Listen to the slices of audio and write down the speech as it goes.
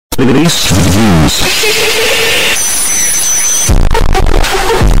categories reviews.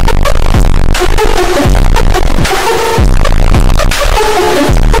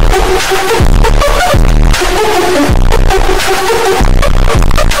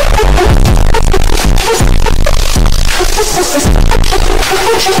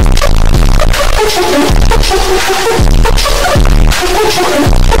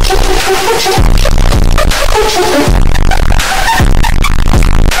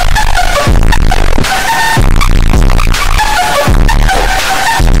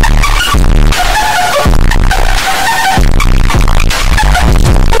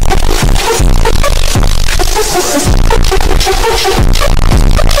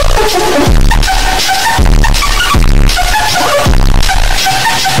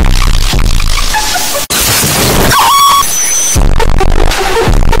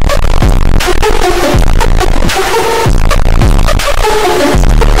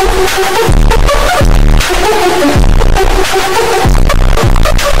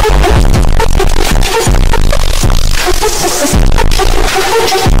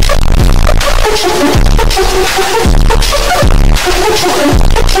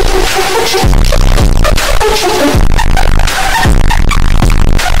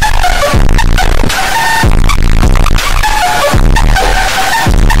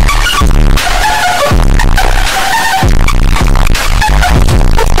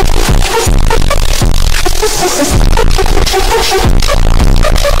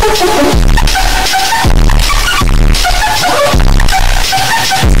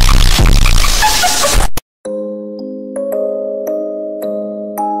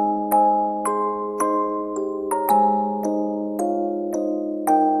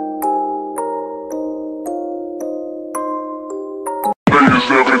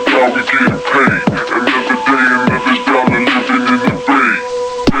 Every time we getting paid, another day, another dollar living in the bay.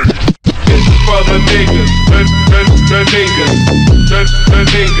 This is for the niggas, the niggas, the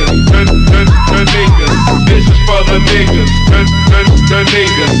niggas, the niggas. This is for the niggas, the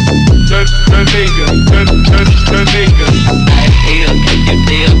niggas, the niggas, the niggas. I feel, can you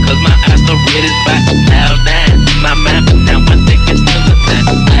feel? Cause my eyes so red it's about to cloud down. My mind, but now I think it's still a time.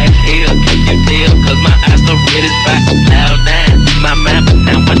 I feel, can you feel? Cause my eyes so red it's about to cloud down. My mind, but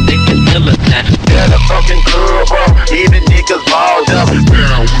now I think it's still a time. Yeah, the fucking club up, even niggas balled up.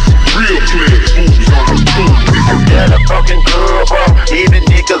 Down with some real players, movies on the cool niggas. Yeah, the fucking club up, even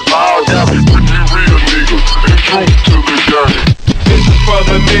niggas balled up. With the real niggas, and truth to the game. This is for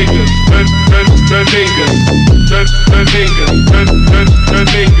the niggas, the niggas, the niggas, the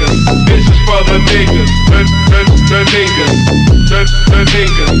niggas. This is for the niggas, the niggas, the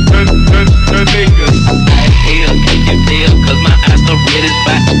niggas, the niggas. I feel, can you feel? Cause my eyes so red it's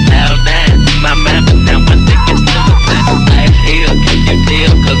about to cloud down. My mind, but now I think it's still a time. I feel, can you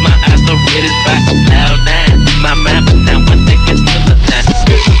feel? Cause my eyes so red it's about to cloud down. My mind, but now I think it's still a time.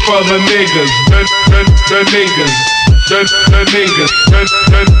 This is for the niggas, the niggas, the niggas,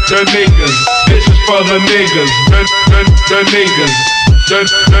 the niggas. This is for the niggas, the niggas,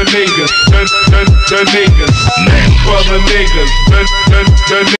 the niggas, the niggas. For the niggas, the